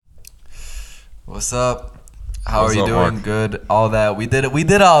What's up? How What's are you up, doing? Mark? Good. All that. We did it. We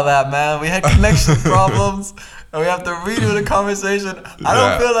did all that, man. We had connection problems. And we have to redo the conversation. I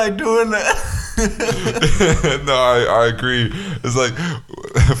don't Yeah. feel like doing that. No, I agree. It's like,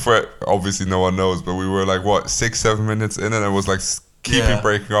 for obviously no one knows, but we were like, what, 6-7 minutes in, and it was like keeping Yeah.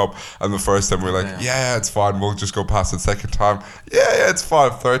 breaking up. And the first time we were like, Damn. yeah, it's fine. We'll just go past it. Second time, yeah, it's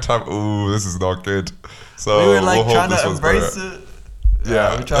fine. Third time, ooh, this is not good. So We were like we'll hope trying this to one's embrace better. it.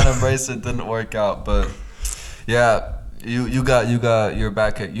 Yeah. We were trying to embrace it. Didn't work out. But yeah, you're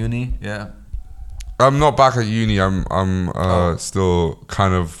back at uni. Yeah. I'm not back at uni. I'm Oh. still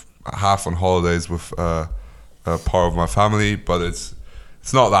kind of half on holidays with a part of my family, but it's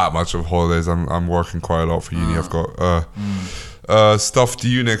not that much of holidays. I'm working quite a lot for uni. I've got stuff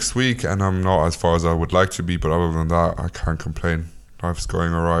due next week, and I'm not as far as I would like to be. But other than that, I can't complain. Life's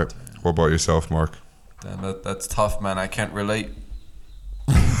going alright. What about yourself, Mark? Damn, that's tough, man. I can't relate.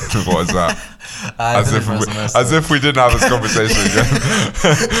 What is that? I finished my semester. As if we didn't have this conversation again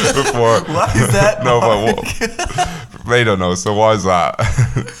before. Why is that? No, but what, they don't know. So why is that?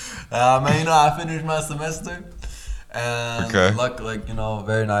 Man, I finished my semester, and Okay. like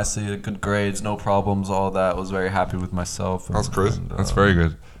very nicely, good grades, no problems, all that. Was very happy with myself. That's good. and, That's very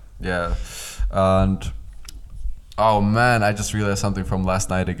good. Yeah, and oh man, I just realized something from last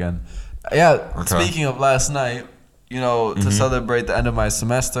night again. Yeah, Okay. speaking of last night, to celebrate the end of my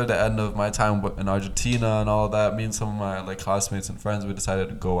semester, the end of my time in Argentina and all that, me and some of my classmates and friends, we decided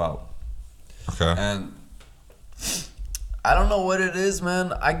to go out. Okay. And I don't know what it is,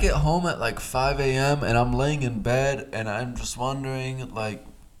 man. I get home at 5 a.m. and I'm laying in bed and I'm just wondering,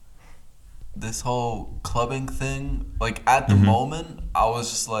 this whole clubbing thing. At the moment, I was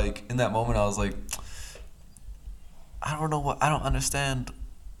just in that moment, I was like, I don't understand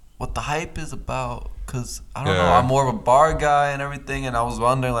what the hype is about. Because, I don't know, Yeah. I'm more of a bar guy and everything. And I was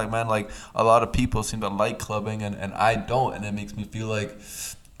wondering, a lot of people seem to like clubbing and I don't. And it makes me feel like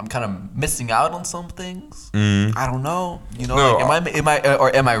I'm kind of missing out on some things. I don't know. No,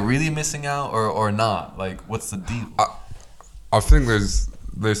 am I really missing out or not? What's the deal? I think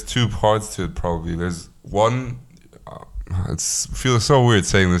there's two parts to it. Probably there's one. Feels so weird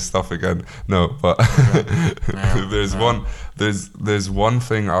saying this stuff again. No, but there's one. There's one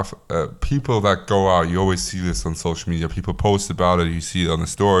thing of people that go out. You always see this on social media. People post about it. You see it on the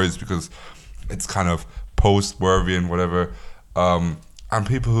stories because it's kind of post worthy and whatever. And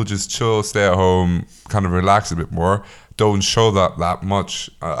people who just chill, stay at home, kind of relax a bit more, don't show that much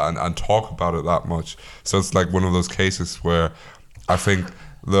and talk about it that much. So it's like one of those cases where I think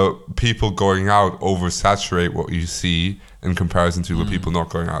the people going out oversaturate what you see in comparison to the people not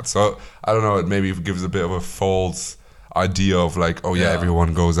going out. So I don't know, it maybe gives a bit of a false idea of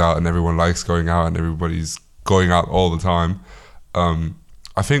everyone goes out and everyone likes going out and everybody's going out all the time.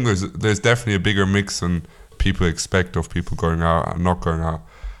 I think there's definitely a bigger mix than people expect of people going out and not going out.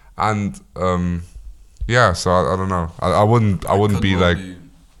 And so I don't know. I wouldn't be like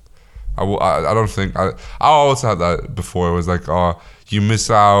I don't think I also had that before. It was like, you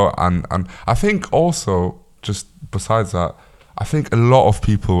miss out, and I think also, just besides that, I think a lot of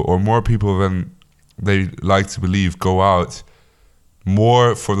people, or more people than they like to believe, go out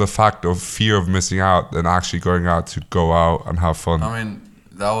more for the fact of fear of missing out than actually going out to go out and have fun. I mean,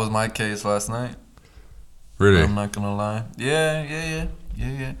 that was my case last night. Really? I'm not gonna lie. Yeah.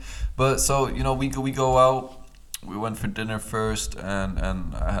 But so we go out. We went for dinner first, and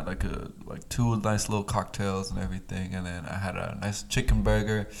I had two nice little cocktails and everything, and then I had a nice chicken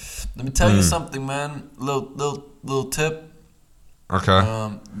burger. Let me tell you something, man. Little tip.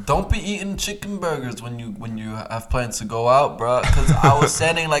 Okay. Don't be eating chicken burgers when you have plans to go out, bro. Because I was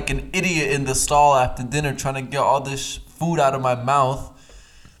standing like an idiot in the stall after dinner trying to get all this food out of my mouth.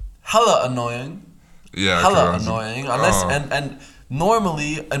 Hella annoying. Yeah. Hella annoying. Unless and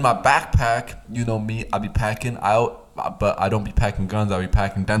normally in my backpack, you know me, I be packing out, but I don't be packing guns. I be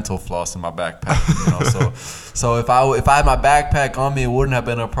packing dental floss in my backpack. So if I had my backpack on me, it wouldn't have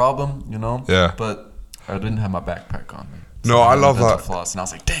been a problem. Yeah. But I didn't have my backpack on me. No, I love dental that. floss, and I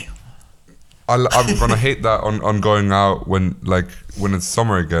was like, damn. I'm gonna hate that on going out when it's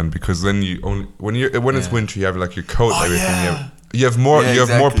summer again, because then when it's winter, you have your coat and everything. Yeah. You have more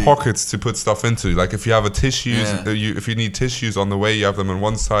exactly. pockets to put stuff into. Like if you have if you need tissues on the way, you have them on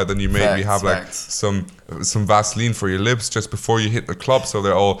one side. Then you maybe have some Vaseline for your lips just before you hit the club, so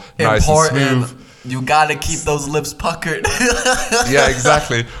they're all nice and smooth. You gotta keep those lips puckered. Yeah,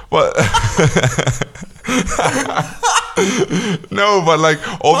 exactly. But no, but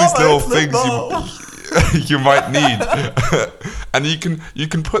all these little things you might need, and you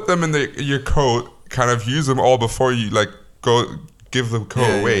can put them in your coat. Kind of use them all before you go give the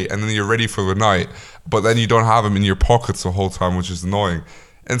coat away, and then you're ready for the night. But then you don't have them in your pockets the whole time, which is annoying.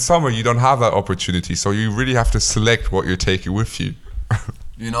 In summer, you don't have that opportunity, so you really have to select what you're taking with you.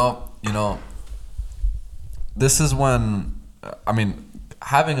 You know, this is when, I mean,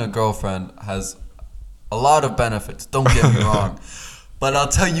 having a girlfriend has a lot of benefits, don't get me wrong. But I'll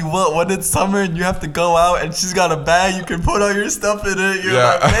tell you what, when it's summer and you have to go out and she's got a bag, you can put all your stuff in it. You're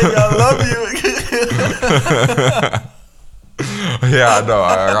like, baby, I love you. Yeah, no,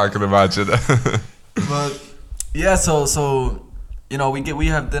 I can imagine. But yeah, so you know, we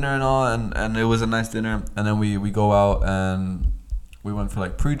have dinner and all, and it was a nice dinner, and then we go out and we went for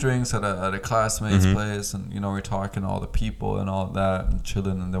like pre-drinks at a classmate's place, and you know, we're talking to all the people and all that and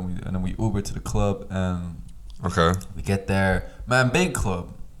chilling, and then we Uber to the club, and we get there, man, big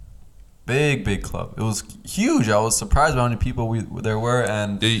club, big club. It was huge. I was surprised by how many people there were,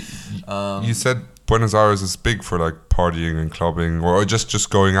 and you said Buenos Aires is big for like partying and clubbing, or just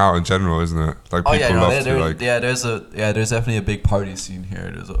going out in general, isn't it? Like people love to like. There's definitely a big party scene here.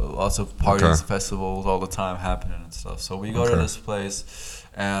 There's lots of parties, festivals all the time happening and stuff. So we go to this place,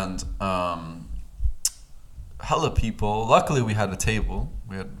 and hella people. Luckily, we had a table.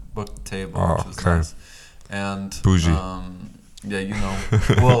 We had booked a table, which was nice. And bougie. Yeah, you know.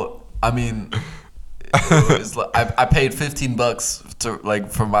 Well, I mean. It was like, I paid $15 to like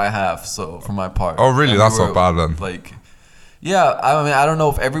for my half, so for my part. Oh really? That's not bad then. Like, yeah, I mean, I don't know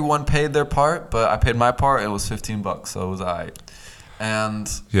if everyone paid their part, but I paid my part. It was $15, so it was alright. And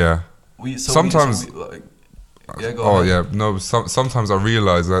yeah, sometimes. Sometimes I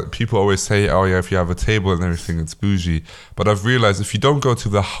realize that people always say, oh yeah, if you have a table and everything, it's bougie. But I've realized if you don't go to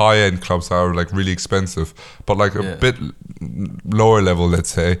the high end clubs that are like really expensive, but like a bit lower level, let's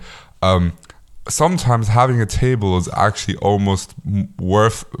say. Sometimes having a table is actually almost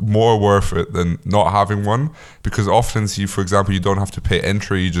more worth it than not having one, because often, for example, you don't have to pay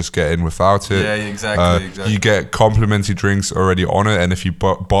entry, you just get in without it. Yeah, exactly. You get complimentary drinks already on it, and if you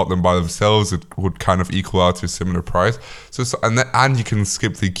bought them by themselves, it would kind of equal out to a similar price. And you can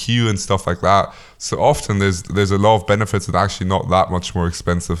skip the queue and stuff like that. So often there's a lot of benefits that are actually not that much more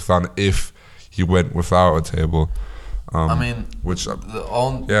expensive than if you went without a table. I mean,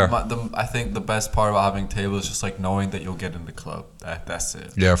 I think the best part about having a table is just like knowing that you'll get in the club. That's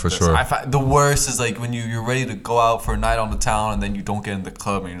it. Yeah, for sure. The worst is like when you're ready to go out for a night on the town and then you don't get in the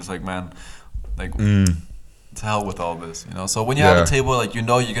club and you're just like, man, like to hell with all this, you know. So when you have a table, like you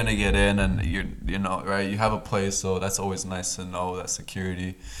know you're gonna get in, and you know, right? You have a place, so that's always nice to know that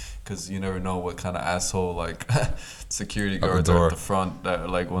security, because you never know what kind of asshole like security guards are at the front that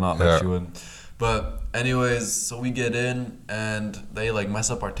like will not let you in. But anyways, so we get in and they like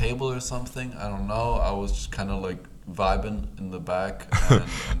mess up our table or something. I don't know. I was just kind of like vibing in the back, and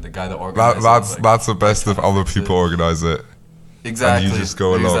the guy that organized that's the best if other people organize it. Exactly. And you just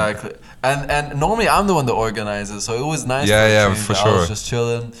go along. Exactly. And normally I'm the one that organizes, so it was nice. Yeah, for sure. I was just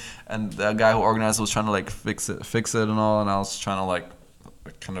chilling, and the guy who organized was trying to like fix it and all, and I was trying to like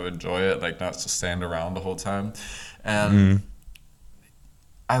kind of enjoy it, like not just stand around the whole time, and.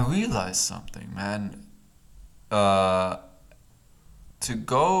 I realized something, man. To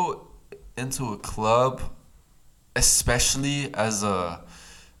go into a club, especially as the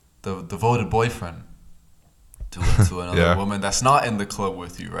devoted boyfriend to another woman that's not in the club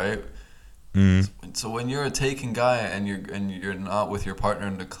with you, right? So when you're a taken guy and you're not with your partner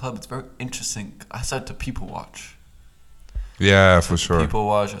in the club, it's very interesting. I start to people watch. Yeah, for sure. People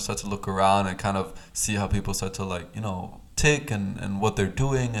watch. I start to look around and kind of see how people start to like, you know, tick and what they're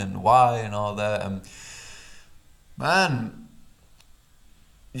doing and why and all that. And man,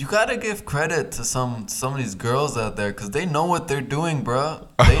 you gotta give credit to some of these girls out there, because they know what they're doing, bro.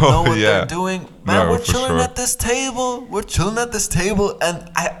 They know what they're doing. Man, we're chilling at this table. We're chilling at this table,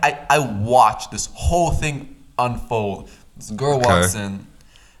 and I watch this whole thing unfold. This girl walks in,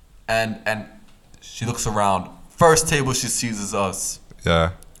 and she looks around. First table she sees is us.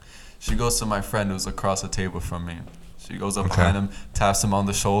 Yeah. She goes to my friend who's across the table from me. She goes up behind him, taps him on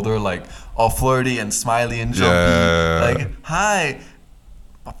the shoulder, like all flirty and smiley and jumpy. Like, hi.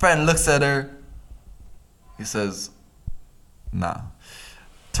 My friend looks at her. He says, nah.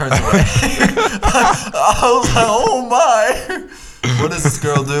 Turns away. I was like, oh my. What does this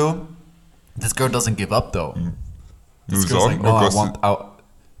girl do? This girl doesn't give up though. This girl's like, no, I want out.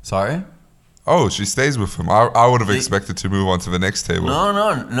 Sorry? Oh, she stays with him. I would have expected to move on to the next table.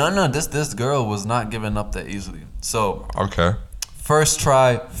 No. This girl was not giving up that easily. So first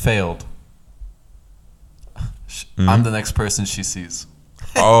try failed. I'm the next person she sees.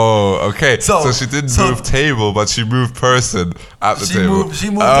 Oh, okay. So, So- she didn't so- move table, but she moved person at the She table. moved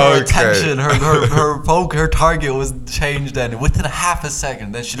her Okay. attention. Her target was changed, and within half a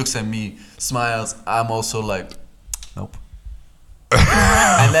second, then she looks at me, smiles. I'm also like, nope.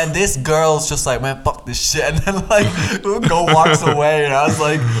 And then this girl's just like, man, fuck this shit, and then like walks away, and I was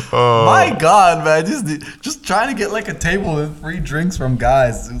like, Oh. my god, man, just trying to get like a table and free drinks from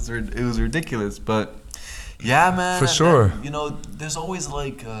guys. It was ridiculous, but yeah, man, For and sure. then, you know, there's always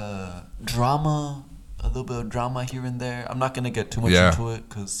like drama. A little bit of drama here and there. I'm not gonna get too much Yeah. into it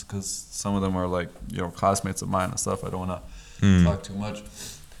because some of them are like, you know, classmates of mine and stuff. I don't want to talk too much.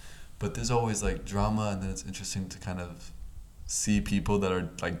 But there's always like drama, and then it's interesting to kind of see people that are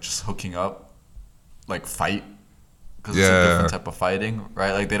like just hooking up, like fight, because it's a Yeah. different type of fighting,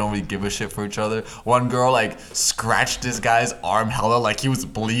 right? Like they don't really give a shit for each other. One girl like scratched this guy's arm hella, like he was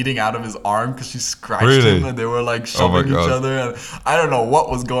bleeding out of his arm because she scratched Really? him, and they were like Oh my shoving each God. other. And I don't know what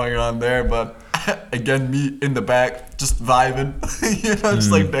was going on there, but again, me in the back just vibing, you know,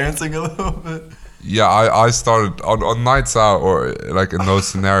 just like dancing a little bit. Yeah, I started on nights out, or like in those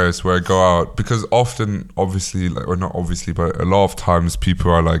scenarios where I go out, because often, obviously, like, or not obviously, but a lot of times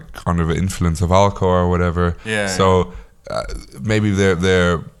people are like under the influence of alcohol or whatever. Yeah. So maybe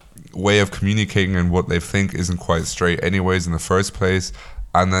their way of communicating and what they think isn't quite straight, anyways, in the first place.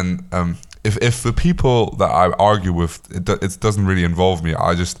 And then if the people that I argue with, it doesn't really involve me,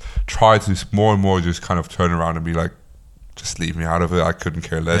 I just try to more and more just kind of turn around and be like, just leave me out of it. I couldn't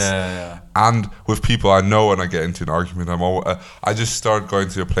care less. Yeah. And with people I know, when I get into an argument, I just start going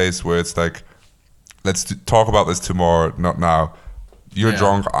to a place where it's like, let's talk about this tomorrow, not now. You're Yeah.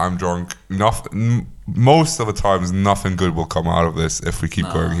 drunk, I'm drunk. Most of the times, nothing good will come out of this if we keep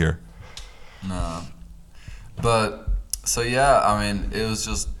going here. No. But so yeah, I mean, it was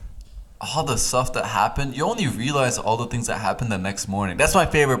just all the stuff that happened. You only realize all the things that happened the next morning. That's my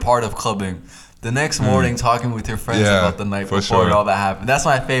favorite part of clubbing. The next morning, talking with your friends Yeah, about the night for before sure. all that happened. That's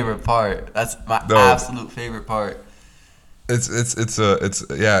my favorite part. That's my No. absolute favorite part. It's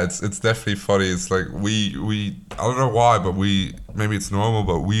definitely funny. It's like we I don't know why, but maybe it's normal,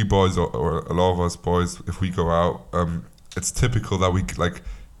 but we boys, or a lot of us boys, if we go out, it's typical that we like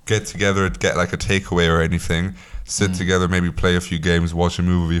get together, get like a takeaway or anything, sit together, maybe play a few games, watch a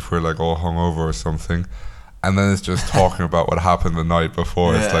movie if we're like all hungover or something, and then it's just talking about what happened the night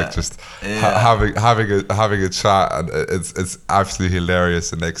before. It's like just having a chat, and it's absolutely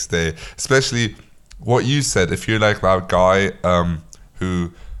hilarious the next day, especially what you said. If you're like that guy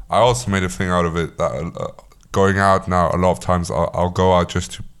who, I also made a thing out of it, that going out now, a lot of times I'll go out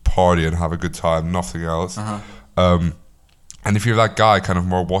just to party and have a good time, nothing else. And if you're that guy kind of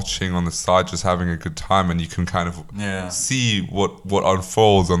more watching on the side, just having a good time, and you can kind of see what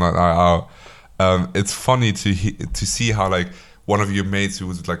unfolds on that night out, it's funny to see how like one of your mates who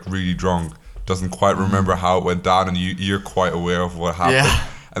was like really drunk doesn't quite remember how it went down, and you're quite aware of what happened. Yeah.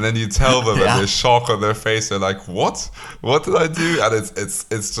 And then you tell them, and there's shock on their face. They're like, "What? What did I do?" And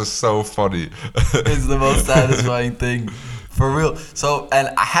it's just so funny. It's the most satisfying thing, for real. So, and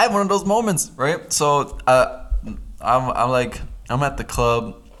I had one of those moments, right? So, I'm at the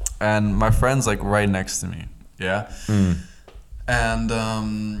club, and my friend's like right next to me, yeah. And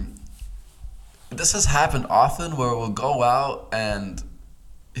this has happened often, where we'll go out and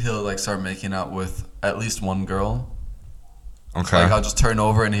he'll like start making out with at least one girl. Okay. Like I'll just turn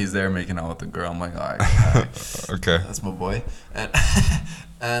over and he's there making out with the girl. I'm like, all right. Okay. That's my boy.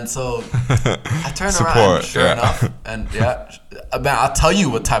 And so I turn Support, around, and sure yeah. enough, and man, I'll tell you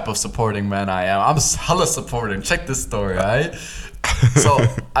what type of supporting man I am. I'm hella supporting. Check this story, alright? So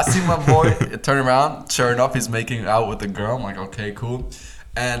I see my boy turn around, sure enough, he's making out with the girl. I'm like, okay, cool.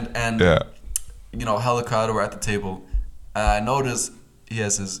 And Yeah. you know, hella crowded, we're at the table. And I notice he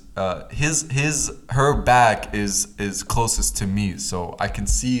has her back is closest to me, so I can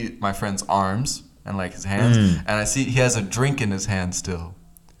see my friend's arms and like his hands, and I see he has a drink in his hand still.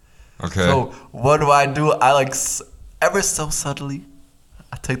 Okay. So what do? I like ever so subtly,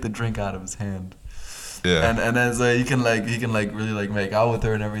 I take the drink out of his hand. Yeah. And then so he can really like make out with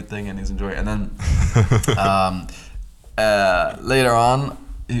her and everything, and he's enjoying it. And then later on,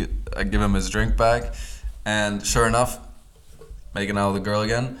 I give him his drink back, and sure enough, making out with the girl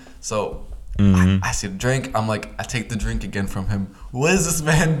again. So I see the drink. I'm like, I take the drink again from him. What does this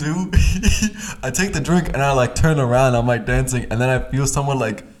man do? I take the drink and I like turn around. I'm like dancing, and then I feel someone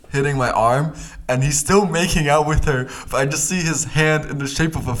like hitting my arm, and he's still making out with her. But I just see his hand in the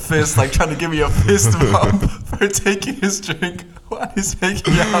shape of a fist, like trying to give me a fist bump for taking his drink while he's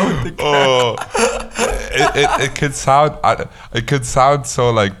making out with the girl. It could sound so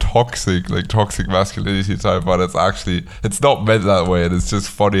like toxic masculinity type, but it's not meant that way, and it's just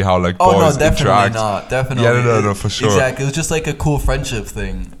funny how like boys interact. Definitely. Yeah, no, for sure. Exactly, it was just like a cool friendship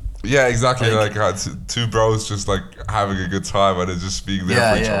thing. Yeah, exactly. Like two bros just like having a good time and it's just being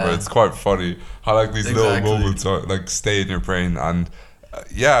there for each other. It's quite funny how like these little moments are like stay in your brain, and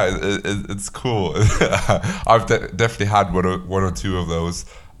it's cool. I've definitely had one or two of those,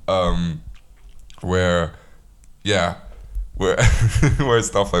 where where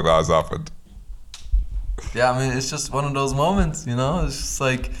stuff like that has happened. Yeah, I mean, it's just one of those moments, you know. It's just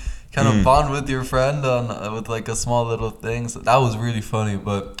like kind of bond with your friend with like a small little thing. So that was really funny,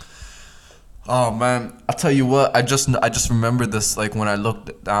 but. Oh man, I'll tell you what, I just remembered this, like when I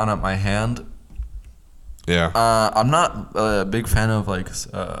looked down at my hand. Yeah. I'm not a big fan of like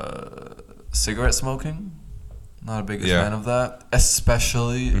cigarette smoking. Not a big fan of that,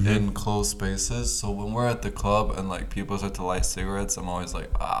 especially in closed spaces. So when we're at the club and like people start to light cigarettes, I'm always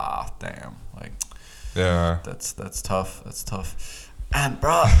like, damn, like that's tough. That's tough. And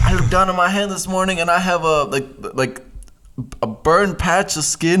bro, I looked down at my hand this morning and I have a like a burned patch of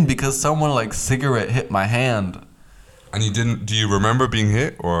skin because someone like cigarette hit my hand. And you didn't? Do you remember being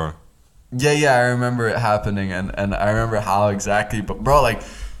hit or? Yeah, I remember it happening and I remember how exactly. But bro, like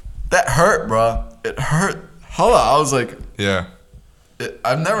that hurt, bro. It hurt. Hella. I was like,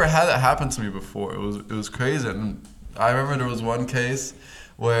 I've never had that happen to me before. It was crazy. And I remember there was one case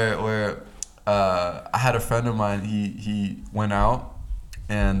where I had a friend of mine. He went out,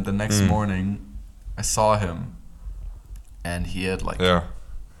 and the next morning, I saw him. And he had like a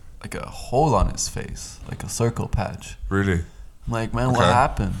hole on his face, like a circle patch. Really? I'm like, man, what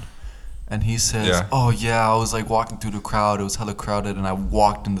happened? And he says, I was like walking through the crowd. It was hella crowded, and I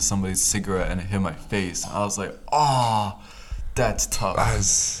walked into somebody's cigarette and it hit my face. I was like, that's tough.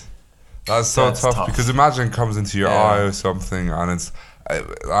 That's so tough because imagine it comes into your eye or something, and it's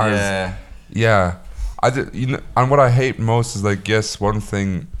and what I hate most is like, yes, one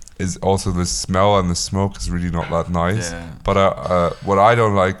thing is also the smell, and the smoke is really not that nice. But what I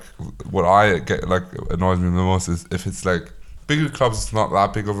don't like, what I get like annoys me the most is if it's like bigger clubs, it's not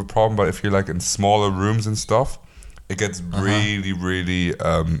that big of a problem. But if you're like in smaller rooms and stuff, it gets really, really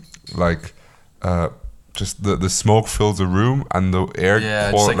just the smoke fills the room, and the air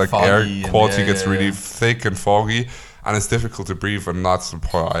air quality gets really thick and foggy, and it's difficult to breathe, and that's the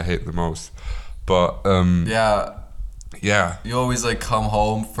part I hate the most. But you always like come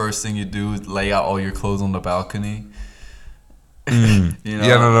home, first thing you do is lay out all your clothes on the balcony. You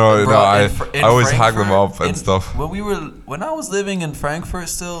know? I always hang them up and stuff. When I was living in Frankfurt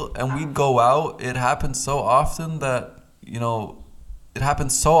still, and we'd go out, it happened so often that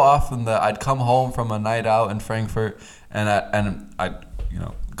I'd come home from a night out in Frankfurt, and I'd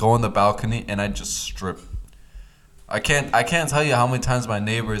go on the balcony and I'd just strip. I can't tell you how many times my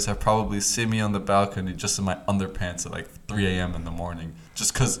neighbors have probably seen me on the balcony just in my underpants at like 3 a.m. in the morning,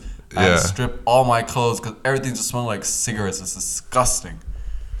 just because I had to strip all my clothes because everything just smelled like cigarettes. It's disgusting.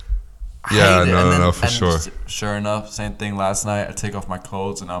 For sure. Sure enough, same thing last night. I take off my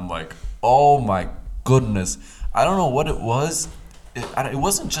clothes and I'm like, oh my goodness. I don't know what it was. It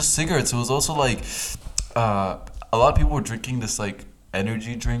wasn't just cigarettes. It was also like a lot of people were drinking this like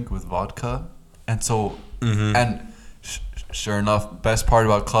energy drink with vodka, and so sure enough, best part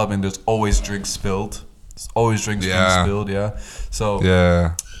about clubbing, there's always drinks spilled. There's always drinks being spilled. So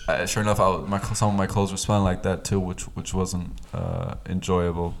sure enough, some of my clothes were smelling like that too, which wasn't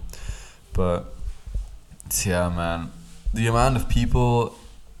enjoyable. But man, the amount of people,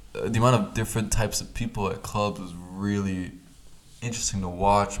 the amount of different types of people at clubs was really interesting to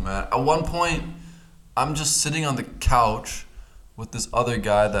watch, man. At one point, I'm just sitting on the couch with this other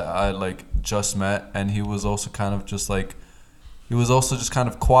guy that I like just met, and he was also kind of just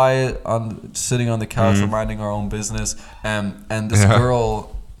quiet sitting on the couch, minding our own business, and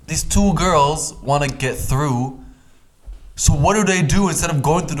these two girls want to get through. So what do? Instead of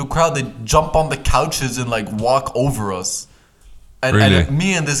going through the crowd, they jump on the couches and like walk over us. And, really? And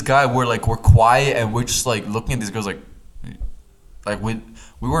me and this guy we're quiet, and we're just like looking at these girls like we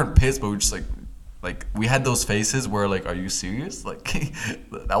weren't pissed, but we're just like we had those faces where like, are you serious? Like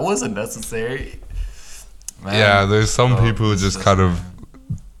that wasn't necessary. Man. Yeah, there's some people who just kind of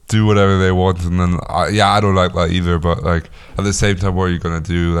do whatever they want, and then I don't like that either. But like at the same time, what are you gonna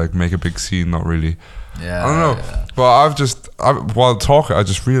do? Like make a big scene? Not really. Yeah, I don't know. Yeah. But while talking, I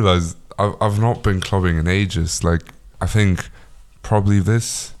just realized I've not been clubbing in ages. Like I think probably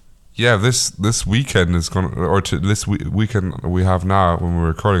this Yeah, this weekend is gonna, or this weekend we have now when we're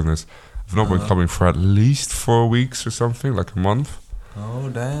recording this. I've not been clubbing for at least 4 weeks or something, like a month. Oh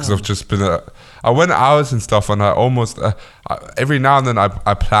damn! Because I've just been, I went out and stuff, and I almost every now and then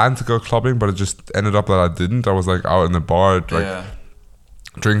I planned to go clubbing, but it just ended up that I didn't. I was like out in the bar, like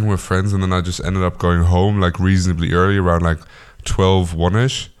drinking with friends, and then I just ended up going home like reasonably early, around like 12,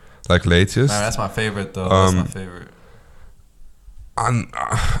 1ish, like latest. Man, that's my favorite though. That's my favorite.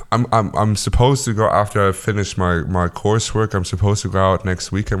 I'm supposed to go after I finish my coursework. I'm supposed to go out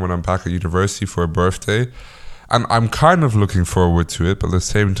next weekend when I'm back at university for a birthday, and I'm kind of looking forward to it. But at the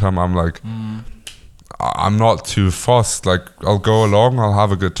same time, I'm like, I'm not too fussed. Like, I'll go along, I'll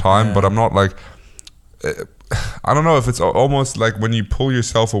have a good time, but I'm not like, I don't know if it's almost like when you pull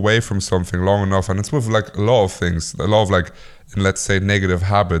yourself away from something long enough, and it's with like a lot of things, a lot of like, let's say, negative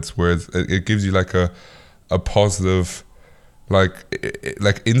habits, where it gives you like a positive,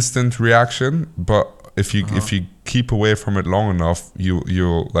 like instant reaction, but if you keep away from it long enough,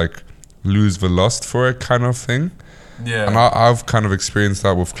 you'll like lose the lust for it, kind of thing. Yeah. And I've kind of experienced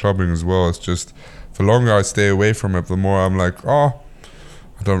that with clubbing as well. It's just the longer I stay away from it, the more I'm like, oh,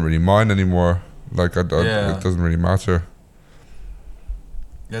 I don't really mind anymore. Like it doesn't really matter.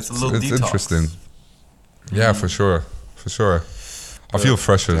 Yeah, it's a little it's detox. Interesting. Yeah, for sure. I feel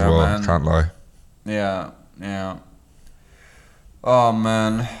fresher as well. Man. Can't lie. Yeah. Oh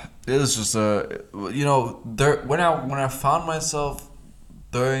man, it was just when I found myself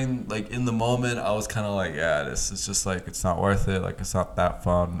during, like, in the moment, I was kind of like, yeah, this is just like, it's not worth it, like, it's not that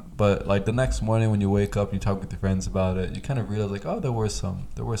fun. But like the next morning when you wake up and you talk with your friends about it, you kind of realize like, oh, there were some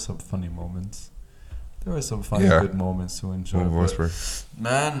funny moments, good moments to enjoy.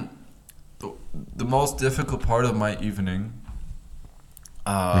 Man, the most difficult part of my evening,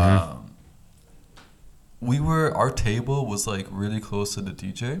 our table was like really close to the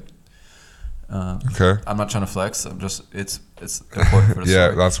DJ. Okay. I'm not trying to flex. It's important for the yeah,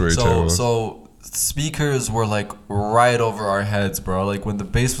 story. that's where your table was. So speakers were like right over our heads, bro. Like when the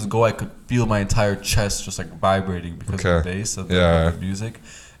bass was go, I could feel my entire chest just like vibrating because of the bass of the music.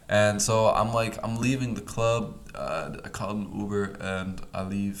 And so I'm leaving the club. I called an Uber and I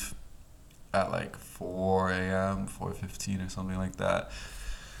leave at like 4 a.m., 4:15 or something like that.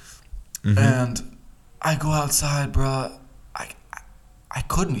 And I go outside, bro. I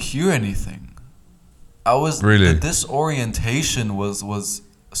couldn't hear anything. I was really, the disorientation was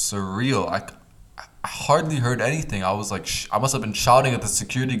surreal. I hardly heard anything. I was like, I must have been shouting at the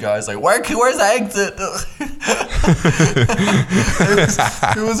security guys, like, where's the exit?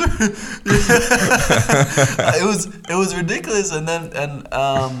 It was ridiculous. And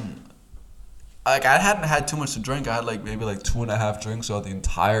like I hadn't had too much to drink. I had like maybe like 2.5 drinks throughout the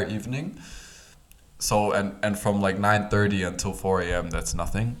entire evening. So and from like 9:30 until 4 a.m. that's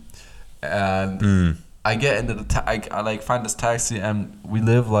nothing. And I get into I like find this taxi, and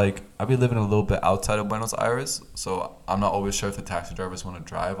I'll be living a little bit outside of Buenos Aires, so I'm not always sure if the taxi drivers want to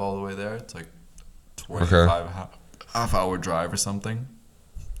drive all the way there. It's like 25 half hour drive or something.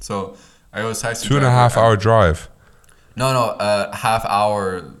 So I go taxi 2.5 hour drive. No, half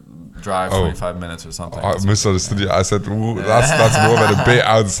hour drive, 25 minutes or something. I misunderstood you. I said, that's more of a debate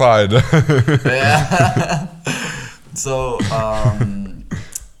outside. Yeah. So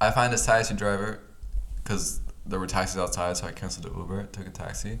I find this taxi driver, because there were taxis outside, so I canceled the Uber, took a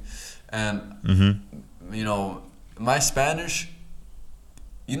taxi. And, my Spanish,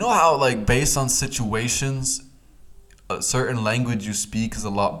 you know how, like, based on situations, a certain language you speak is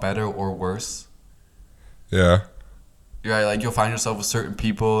a lot better or worse? Yeah. Right, like you'll find yourself with certain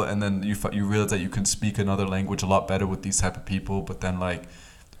people, and then you realize that you can speak another language a lot better with these type of people, but then like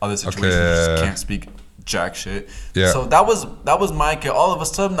other situations you just can't speak jack shit. Yeah. So that was my case. All of a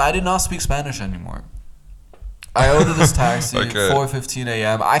sudden, I did not speak Spanish anymore. I ordered this taxi at 4:15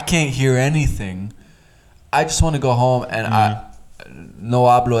 a.m. I can't hear anything. I just want to go home, and I no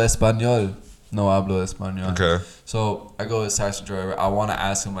hablo español. Okay. So I go to this taxi driver. I want to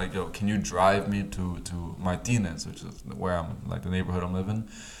ask him, like, yo, can you drive me to Martinez, which is where I'm, like, the neighborhood I'm living.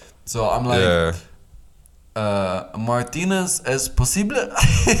 So I'm like, Martinez es posible?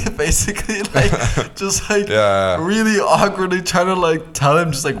 Basically, like, just like really awkwardly trying to like tell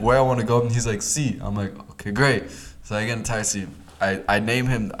him just like where I want to go, and he's like, sí. I'm like, okay, great. So I get in a taxi. I name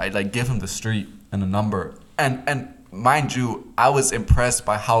him. I like give him the street and the number, and mind you, I was impressed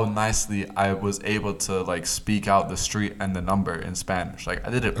by how nicely I was able to like speak out the street and the number in Spanish. Like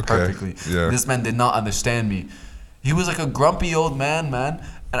I did it perfectly. Yeah. This man did not understand me. He was like a grumpy old man,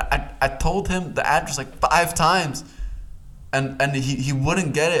 and I told him the address like 5 times. and he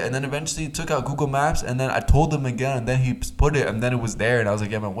wouldn't get it, and then eventually he took out Google Maps, and then I told him again, and then he put it, and then it was there, and I was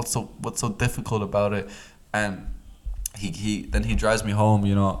like, yeah, man, what's so difficult about it? And he drives me home,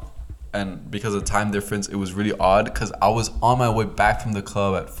 you know, and because of time difference, it was really odd because I was on my way back from the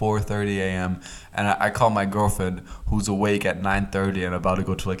club at 4:30 a.m. and I called my girlfriend who's awake at 9:30 and about to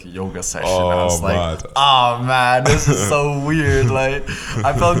go to like a yoga session. I was like, oh man, this is so weird. Like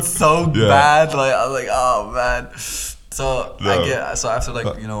I felt so bad. Like I was like, oh man. So so after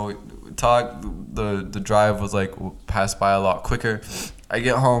like you know talk, the drive was like passed by a lot quicker. I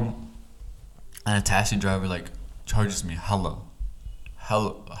get home and a taxi driver like charges me hella.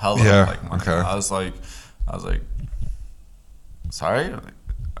 Yeah, like money. okay. I was like, sorry, like,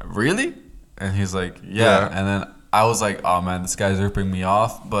 really? And he's like, yeah. And then I was like, oh man, this guy's ripping me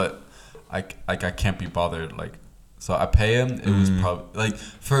off, but I can't be bothered. Like, so I pay him. It was probably like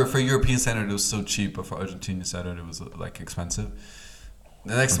for European standard it was so cheap, but for Argentinian standard it was like expensive.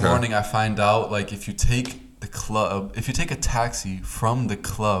 The next morning I find out like if you take a taxi from the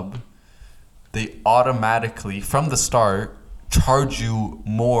club, they automatically from the start charge you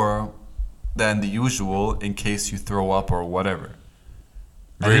more than the usual in case you throw up or whatever.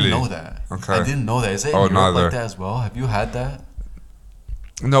 Really? I didn't know that. Okay. I didn't know that. Is it in Europe like that as well? Have you had that?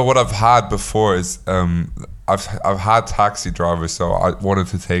 No, what I've had before is I've had taxi drivers. So I wanted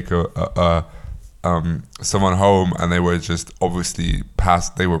to take someone home, and they were just obviously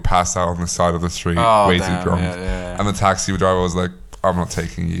passed out on the side of the street, way too drunk. Yeah. And the taxi driver was like, "I'm not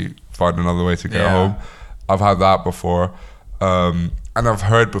taking you. Find another way to get home." I've had that before. And I've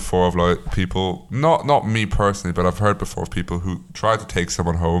heard before of like people, not me personally, but I've heard before of people who tried to take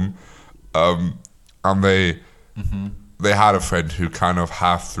someone home, and they had a friend who kind of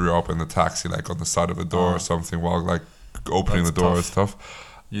half threw up in the taxi, like on the side of a door or something, while like opening the door and stuff.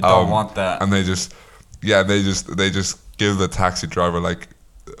 You don't want that. And they just give the taxi driver like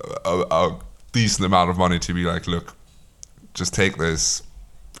a decent amount of money to be like, look, just take this.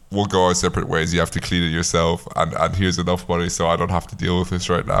 We'll go our separate ways. You have to clean it yourself, and here's enough money so I don't have to deal with this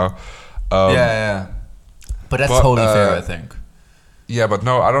right now. But that's totally fair, I think. Yeah, but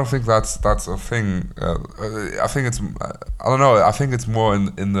no, I don't think that's a thing. I think it's I don't know. I think it's more in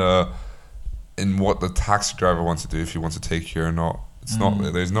what the taxi driver wants to do, if he wants to take you or not. It's not.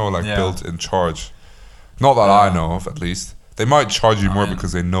 There's no like built-in charge. Not that I know of, at least. They might charge you more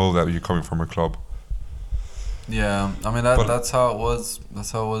because they know that you're coming from a club. Yeah, I mean that's how it was.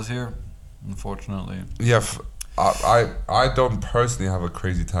 That's how it was here, unfortunately. Yeah, I don't personally have a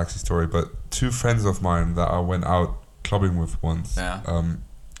crazy taxi story, but two friends of mine that I went out clubbing with once.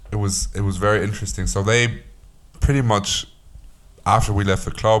 It was very interesting. So they pretty much, after we left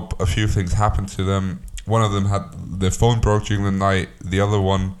the club, a few things happened to them. One of them had their phone broke during the night. The other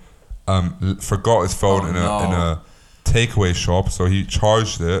one forgot his phone in a takeaway shop, so he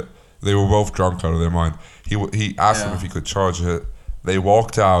charged it. They were both drunk out of their mind. He asked them if he could charge it. They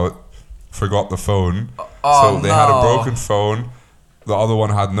walked out, forgot the phone. So they had a broken phone. The other one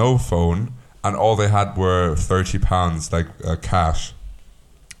had no phone, and all they had were £30 like cash,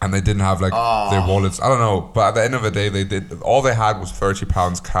 and they didn't have like their wallets. I don't know, but at the end of the day, all they had was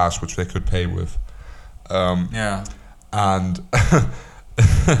 £30 cash, which they could pay with. And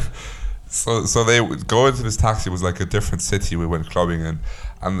so they would go into this taxi. It was like a different city we went clubbing in.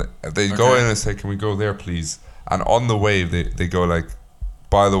 And they go in and say, "Can we go there, please?" And on the way, they go like,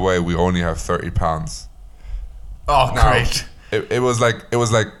 "By the way, we only have £30." Oh, now, great! It was like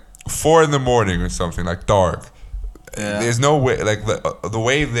 4 a.m. or something, like dark. There's no way, like the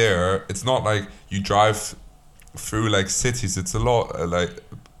way there. It's not like you drive through like cities. It's a lot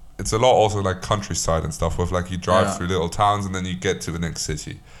also like countryside and stuff. With like you drive through little towns and then you get to the next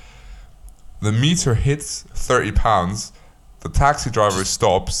city. The meter hits £30. The taxi driver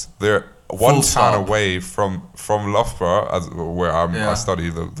stops. They're one town away from Loughborough, where I study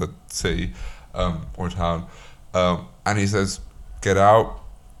the city or town, and he says, "Get out,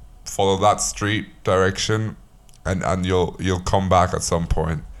 follow that street direction, and you'll come back at some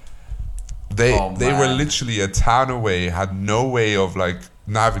point." They were literally a town away, had no way of like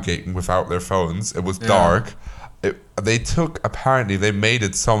navigating without their phones. It was dark. Apparently they made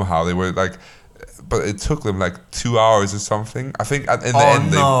it somehow. They were like. But it took them like 2 hours or something. I think in the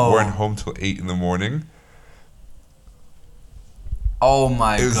end they weren't home till 8 a.m. Oh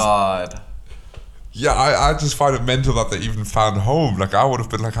my god. Yeah, I just find it mental that they even found home. Like I would have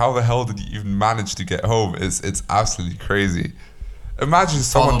been like, how the hell did you even manage to get home? It's absolutely crazy. Imagine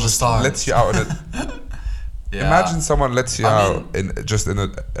someone just lets you out in Imagine someone lets you out in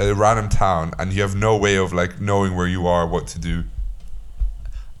a random town and you have no way of like knowing where you are, what to do.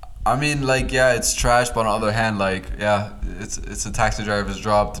 I mean, like, yeah, it's trash, but on the other hand, like, yeah, it's a taxi driver's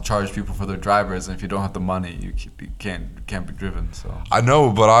job to charge people for their drivers, and if you don't have the money, you can't be driven. So I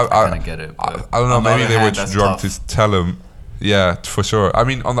know, but I kind of get it. I don't know. On the Maybe other they were hand, too that's drunk tough. to tell him. Yeah, for sure. I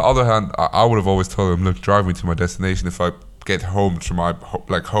mean, on the other hand, I would have always told him, look, drive me to my destination. If I get home to my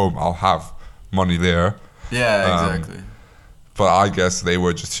home, I'll have money there. Yeah, Um, exactly. But I guess they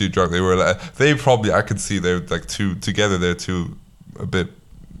were just too drunk. They were like, they probably, I could see they were like too together. They're too a bit,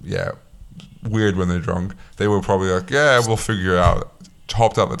 yeah, weird when they're drunk. They were probably like, yeah, we'll figure it out.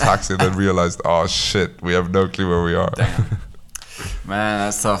 Hopped out the taxi and then realized, oh shit, we have no clue where we are. Damn. Man,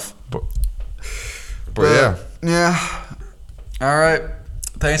 that's tough. But yeah. Yeah. All right.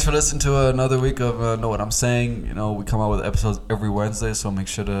 Thanks for listening to another week of Know What I'm Saying. You know, we come out with episodes every Wednesday, so make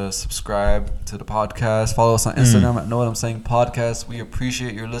sure to subscribe to the podcast. Follow us on Instagram at Know What I'm Saying Podcast. We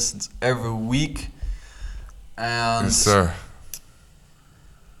appreciate your listens every week. And Yes, sir.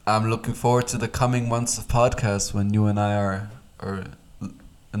 I'm looking forward to the coming months of podcasts when you and I are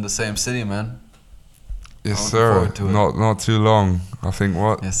in the same city, man. Yes, I'm looking sir. forward to it. Not too long. I think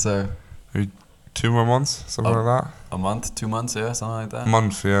what? Yes, sir. 2 more months, something Oh. like that. A month, 2 months, yeah, something like that.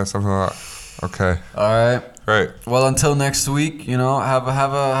 Month, yeah, something like that. Okay, All right. great. Well, until next week, you know, have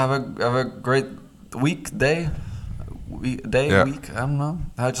a great week. Yeah. Week. I don't know.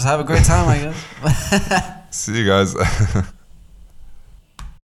 Just have a great time, I guess. See you guys.